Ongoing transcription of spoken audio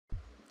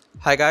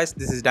Hi guys,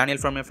 this is Daniel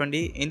from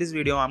FND. In this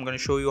video, I'm going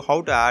to show you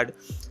how to add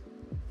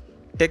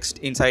text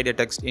inside a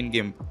text in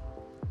Gimp.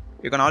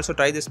 You can also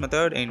try this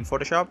method in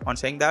Photoshop. On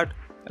saying that,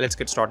 let's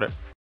get started.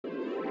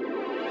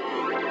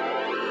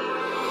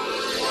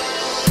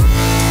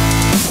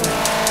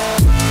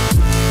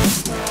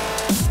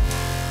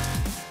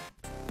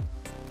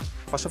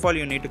 First of all,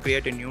 you need to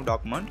create a new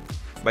document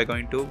by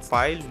going to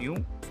File,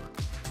 New,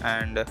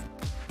 and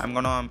I'm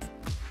gonna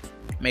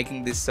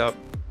making this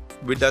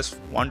width as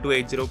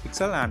 1280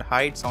 pixel and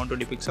height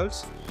 720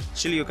 pixels.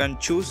 Still, you can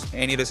choose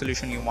any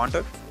resolution you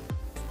wanted,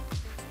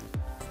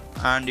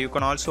 and you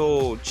can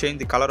also change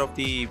the color of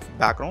the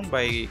background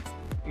by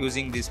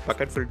using this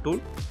bucket fill tool.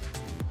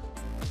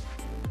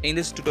 In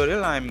this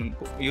tutorial, I'm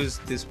use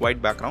this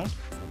white background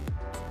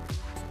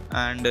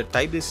and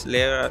type this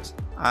layer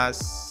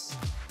as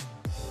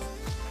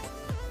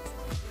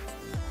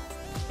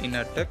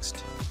inner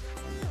text.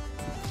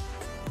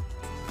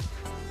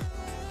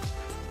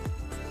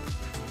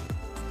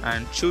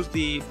 And choose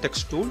the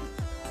text tool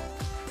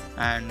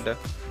and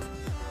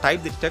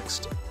type the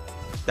text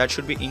that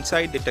should be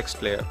inside the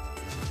text layer.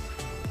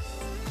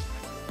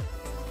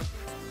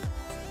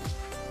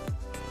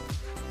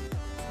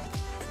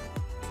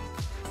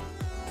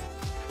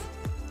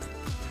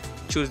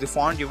 Choose the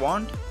font you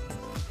want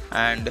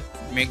and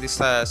make the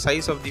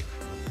size of the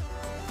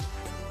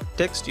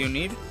text you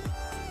need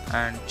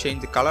and change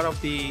the color of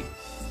the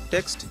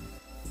text.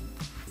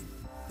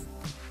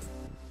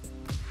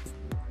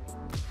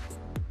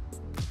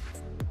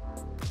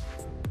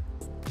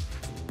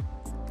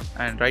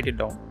 And write it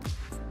down.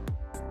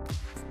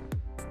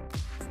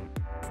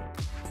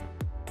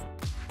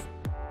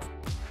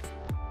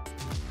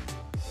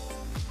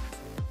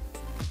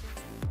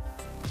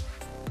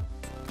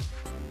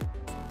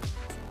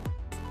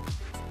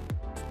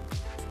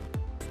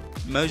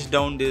 Merge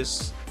down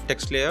this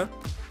text layer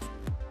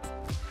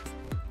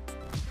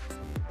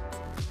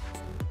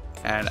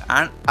and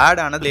add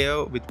another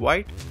layer with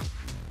white.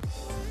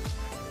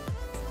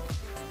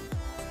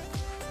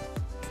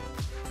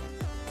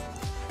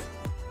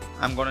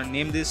 I'm gonna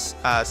name this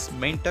as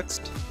main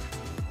text.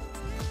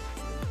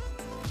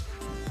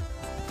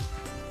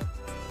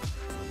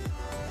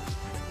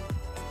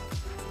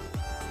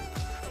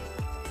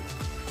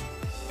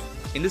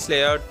 In this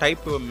layer,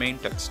 type your main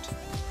text.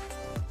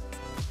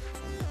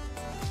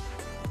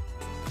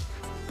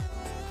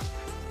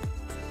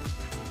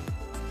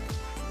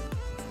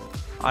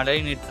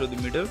 Align it to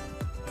the middle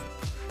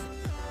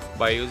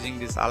by using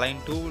this align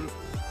tool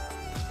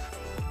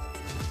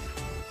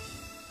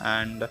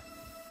and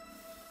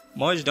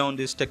merge down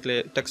this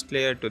text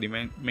layer to the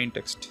main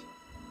text.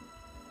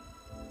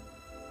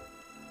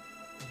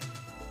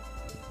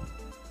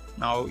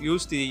 Now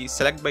use the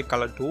select by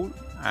color tool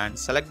and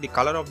select the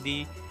color of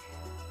the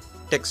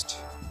text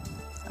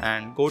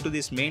and go to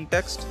this main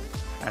text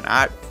and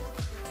add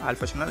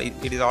alpha channel.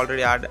 It is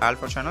already add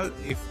alpha channel.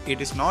 If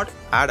it is not,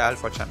 add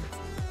alpha channel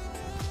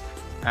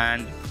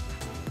and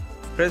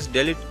press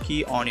delete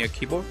key on your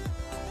keyboard.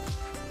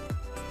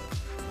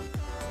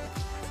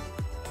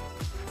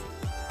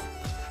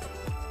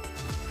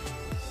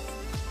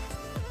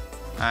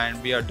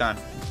 And we are done.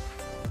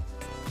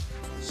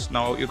 So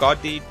now you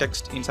got the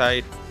text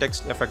inside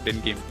text effect in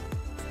Gimp.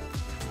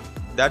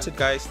 That's it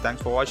guys,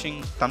 thanks for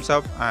watching. Thumbs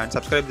up and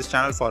subscribe this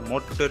channel for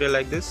more tutorial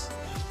like this.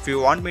 If you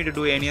want me to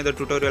do any other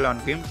tutorial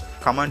on Gimp,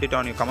 comment it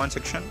on your comment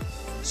section.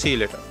 See you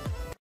later.